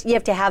in order to, you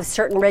have to have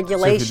certain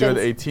regulations. So if you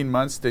do it 18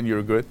 months, then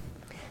you're good?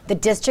 The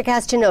district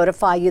has to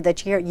notify you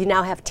that you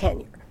now have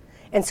tenure.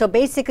 And so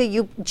basically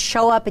you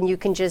show up and you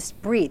can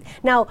just breathe.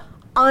 Now,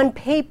 on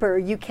paper,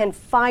 you can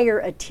fire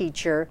a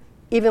teacher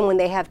even when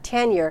they have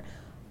tenure.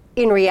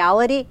 In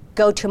reality,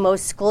 go to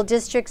most school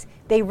districts,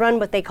 they run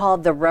what they call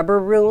the rubber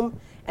room.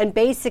 And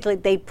basically,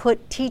 they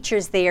put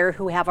teachers there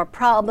who have a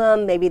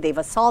problem. Maybe they've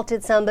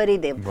assaulted somebody.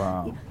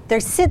 They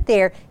sit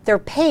there. They're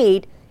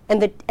paid,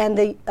 and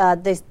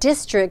the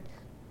district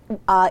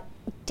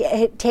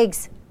it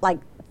takes like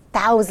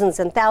thousands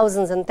and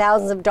thousands and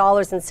thousands of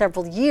dollars in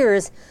several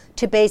years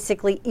to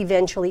basically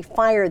eventually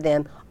fire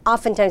them.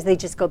 Oftentimes, they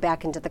just go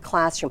back into the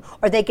classroom,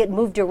 or they get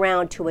moved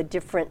around to a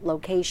different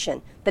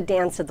location. The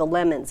dance of the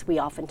lemons, we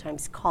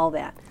oftentimes call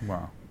that.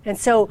 Wow! And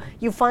so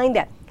you find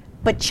that.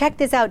 But check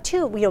this out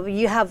too,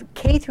 you have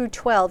K through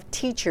 12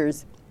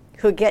 teachers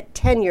who get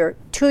tenure,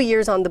 2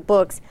 years on the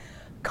books.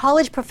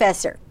 College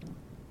professor,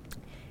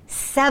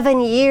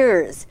 7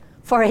 years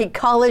for a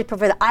college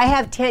professor. I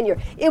have tenure.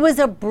 It was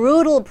a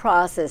brutal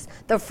process.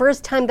 The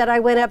first time that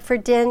I went up for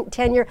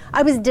tenure,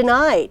 I was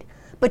denied.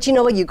 But you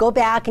know what, you go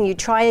back and you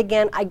try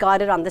again. I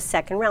got it on the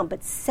second round,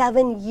 but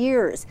 7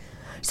 years.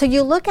 So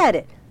you look at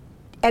it.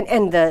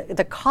 And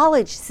the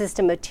college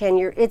system of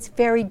tenure, it's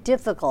very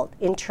difficult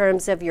in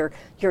terms of your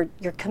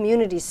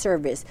community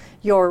service,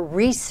 your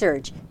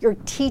research, your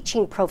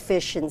teaching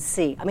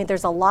proficiency. I mean,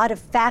 there's a lot of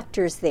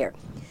factors there.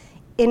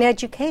 In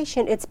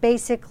education, it's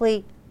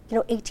basically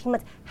 18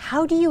 months.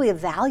 How do you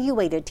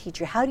evaluate a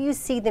teacher? How do you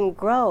see them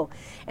grow?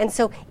 And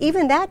so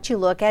even that you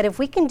look at, if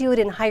we can do it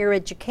in higher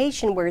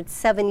education where it's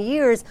 7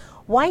 years,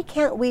 why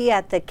can't we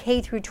at the K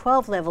through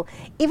 12 level,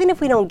 even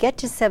if we don't get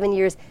to 7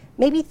 years,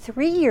 maybe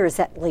 3 years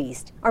at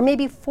least, or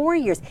maybe 4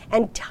 years,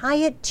 and tie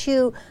it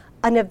to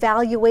an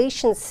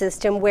evaluation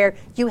system where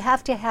you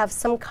have to have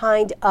some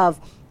kind of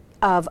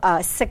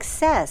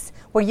success,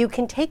 where you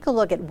can take a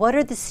look at what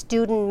are the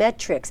student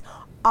metrics.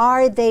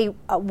 Are they?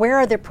 Where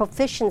are their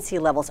proficiency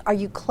levels? Are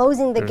you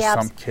closing the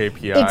gaps? There's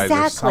some KPI.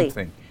 Exactly. There's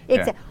something.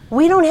 Yeah.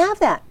 We don't have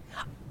that.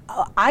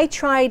 I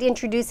tried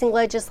introducing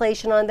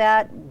legislation on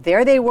that.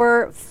 There they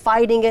were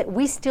fighting it.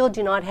 We still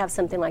do not have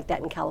something like that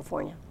in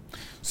California.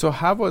 So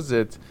how was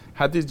it?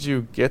 How did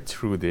you get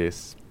through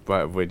this?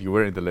 But when you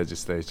were in the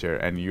legislature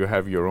and you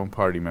have your own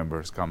party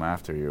members come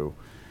after you,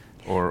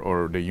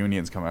 or the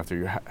unions come after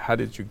you, how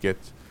did you get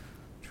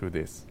through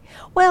this?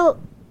 Well,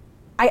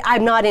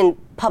 I'm not in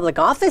public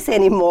office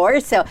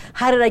anymore, so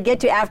how did I get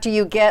to after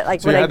you get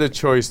like? So you had the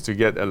choice to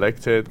get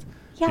elected.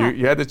 Yeah.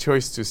 You had the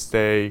choice to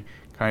stay,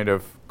 kind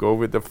of go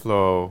with the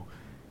flow,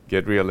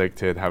 get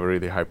reelected, have a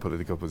really high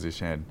political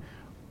position,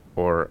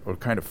 or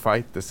kind of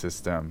fight the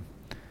system.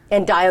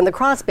 And die on the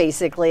cross,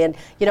 basically. And,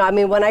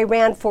 when I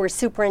ran for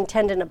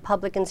superintendent of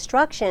public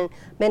instruction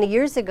many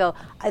years ago,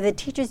 the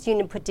teachers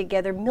union put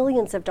together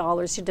millions of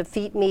dollars to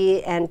defeat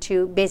me and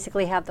to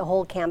basically have the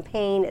whole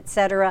campaign, et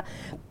cetera.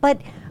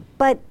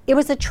 But it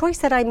was a choice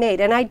that I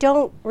made, and I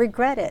don't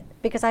regret it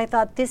because I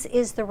thought this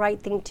is the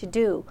right thing to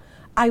do.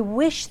 I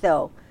wish,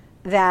 though,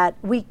 that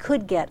we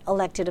could get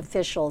elected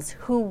officials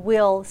who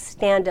will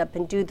stand up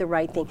and do the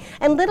right thing.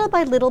 And little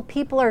by little,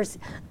 people are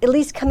at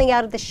least coming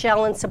out of the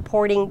shell and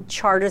supporting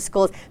charter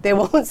schools. They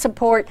won't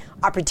support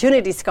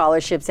opportunity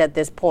scholarships at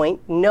this point.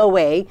 No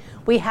way.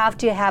 We have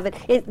to have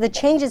it. The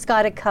change has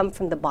got to come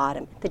from the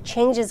bottom. The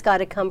change has got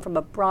to come from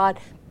a broad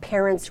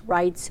parents'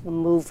 rights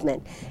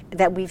movement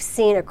that we've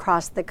seen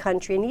across the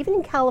country. And even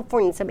in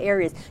California, in some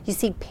areas, you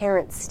see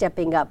parents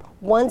stepping up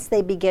once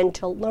they begin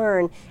to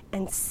learn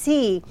and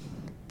see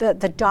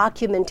the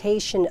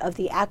documentation of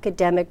the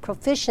academic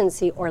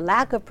proficiency or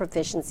lack of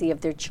proficiency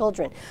of their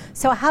children.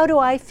 So how do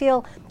I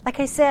feel? Like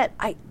I said,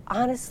 I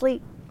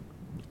honestly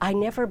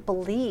never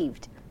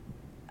believed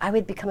I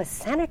would become a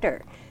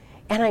senator.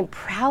 And I'm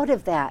proud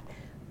of that.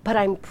 But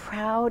I'm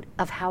proud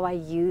of how I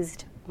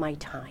used my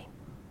time.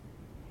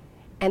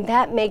 And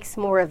that makes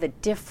more of a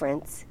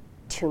difference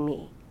to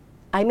me.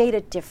 I made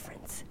a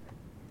difference.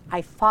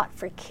 I fought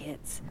for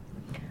kids.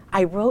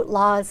 I wrote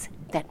laws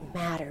that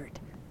mattered.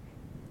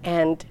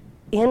 And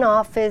in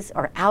office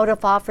or out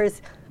of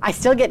office, I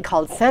still get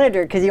called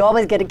senator because you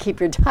always get to keep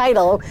your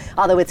title,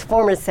 although it's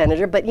former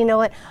senator. But you know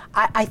what?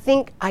 I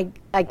think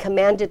I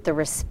commanded the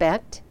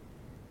respect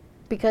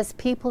because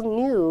people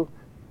knew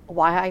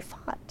why I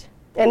fought.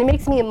 And it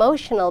makes me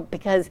emotional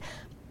because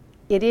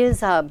it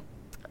is, I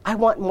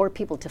want more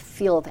people to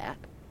feel that.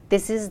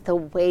 This is the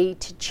way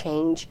to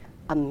change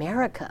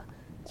America.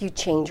 You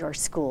change our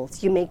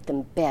schools. You make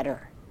them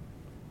better.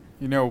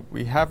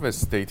 We have a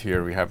state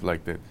here. We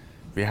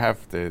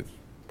have the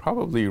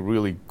probably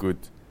really good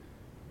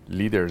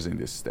leaders in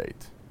this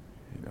state.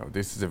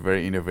 This is a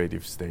very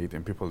innovative state,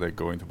 and people that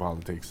go into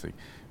politics,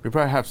 we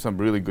probably have some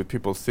really good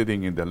people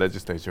sitting in the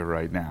legislature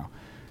right now.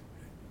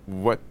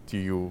 What do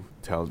you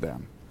tell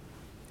them?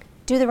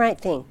 Do the right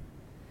thing.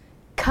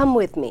 Come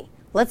with me.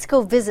 Let's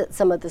go visit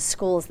some of the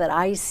schools that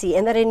I see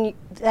and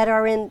that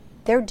are in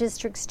their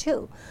districts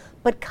too.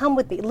 But come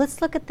with me.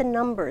 Let's look at the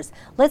numbers.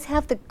 Let's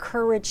have the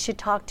courage to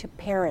talk to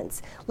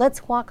parents.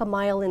 Let's walk a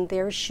mile in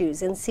their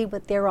shoes and see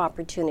what their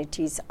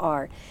opportunities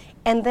are.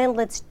 And then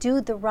let's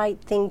do the right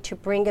thing to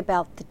bring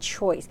about the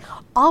choice.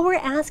 All we're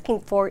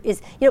asking for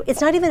is,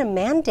 it's not even a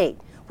mandate.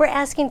 We're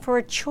asking for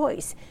a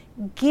choice.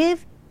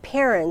 Give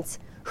parents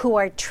who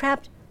are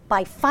trapped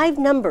by 5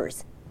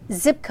 numbers,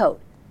 zip code,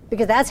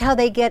 because that's how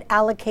they get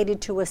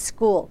allocated to a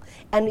school.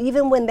 And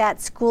even when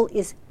that school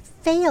is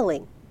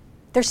failing,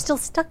 they're still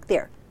stuck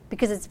there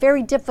because it's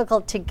very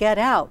difficult to get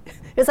out.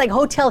 It's like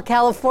Hotel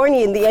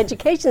California in the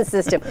education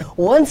system.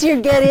 Once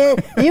you get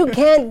in, you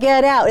can't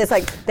get out. It's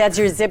like, that's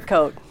your zip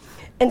code.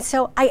 And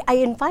so I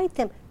invite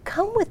them,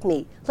 come with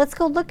me. Let's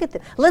go look at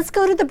them. Let's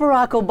go to the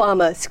Barack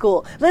Obama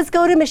school. Let's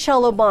go to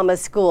Michelle Obama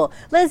school.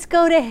 Let's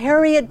go to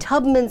Harriet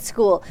Tubman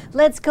school.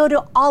 Let's go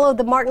to all of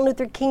the Martin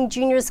Luther King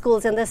Jr.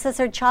 schools and the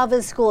Cesar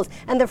Chavez schools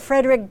and the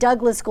Frederick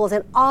Douglass schools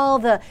and all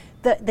the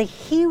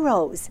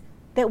heroes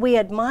that we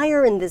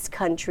admire in this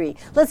country.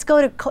 Let's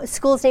go to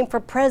schools named for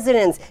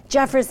presidents,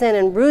 Jefferson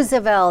and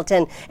Roosevelt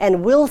and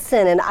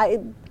Wilson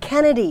and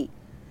Kennedy.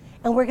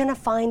 And we're going to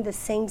find the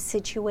same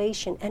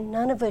situation, and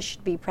none of us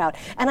should be proud.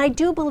 And I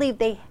do believe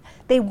they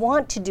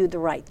want to do the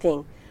right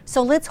thing.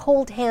 So let's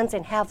hold hands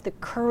and have the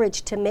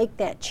courage to make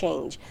that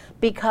change,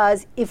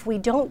 because if we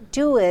don't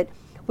do it,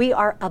 we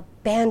are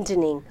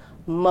abandoning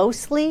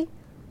mostly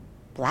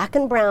black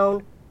and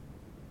brown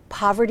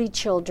poverty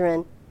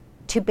children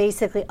to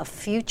basically a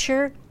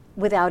future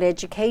without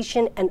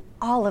education and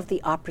all of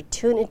the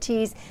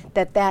opportunities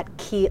that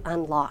key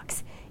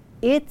unlocks.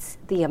 It's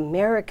the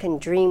American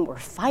dream we're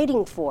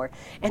fighting for.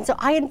 And so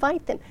I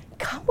invite them,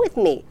 come with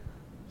me,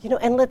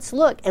 and let's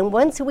look. And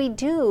once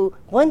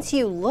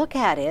you look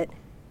at it,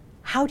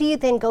 how do you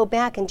then go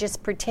back and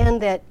just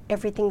pretend that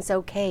everything's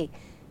okay?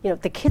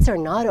 The kids are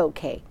not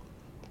okay.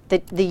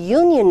 The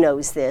union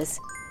knows this,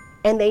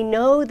 and they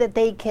know that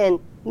they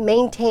can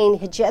maintain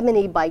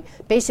hegemony by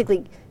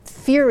basically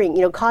fearing,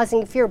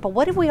 causing fear. But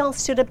what if we all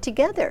stood up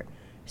together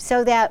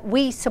so that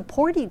we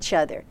support each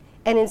other?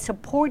 And in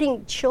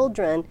supporting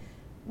children,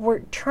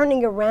 we're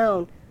turning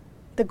around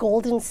the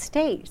Golden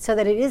State so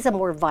that it is a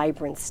more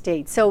vibrant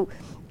state. So,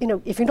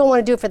 if you don't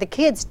want to do it for the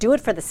kids, do it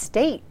for the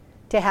state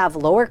to have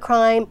lower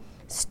crime,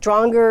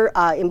 stronger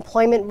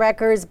employment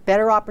records,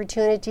 better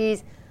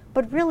opportunities.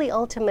 But really,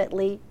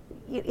 ultimately,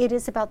 it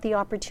is about the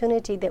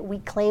opportunity that we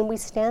claim we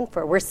stand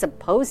for. We're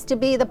supposed to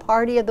be the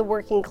party of the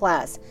working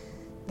class.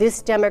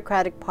 This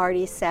Democratic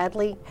Party,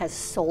 sadly, has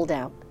sold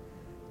out.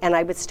 And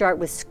I would start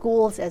with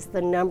schools as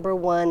the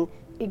 #1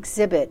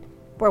 exhibit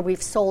where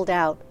we've sold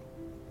out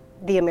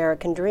the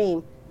American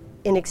dream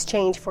in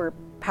exchange for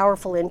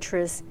powerful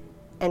interests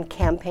and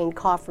campaign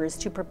coffers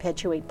to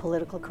perpetuate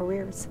political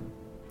careers.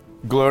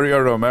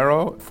 Gloria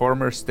Romero,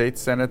 former state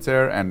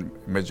senator and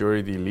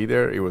majority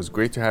leader, it was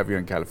great to have you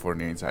on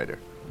California Insider.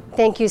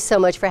 Thank you so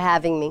much for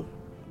having me.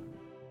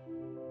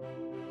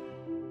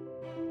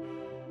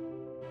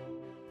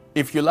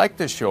 If you like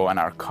the show and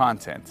our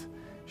content,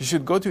 you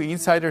should go to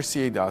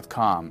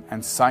insiderca.com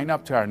and sign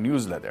up to our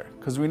newsletter,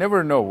 because we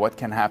never know what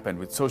can happen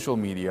with social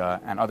media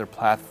and other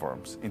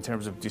platforms in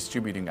terms of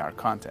distributing our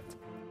content.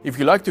 If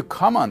you'd like to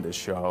come on the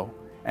show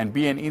and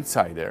be an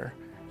insider,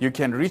 you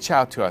can reach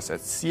out to us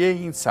at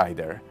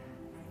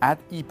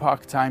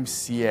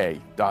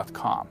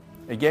cainsider@epochtimesca.com.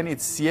 Again,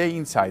 it's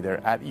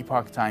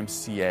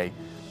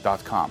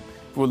cainsider@epochtimesca.com.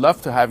 We would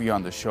love to have you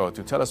on the show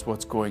to tell us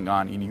what's going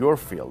on in your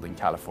field in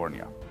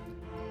California.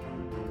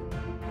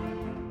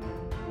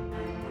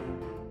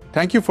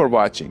 Thank you for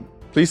watching.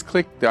 Please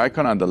click the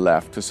icon on the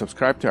left to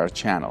subscribe to our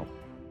channel.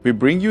 We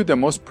bring you the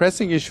most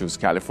pressing issues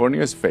California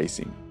is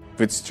facing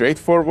with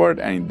straightforward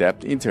and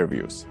in-depth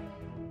interviews.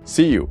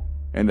 See you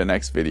in the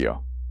next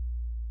video.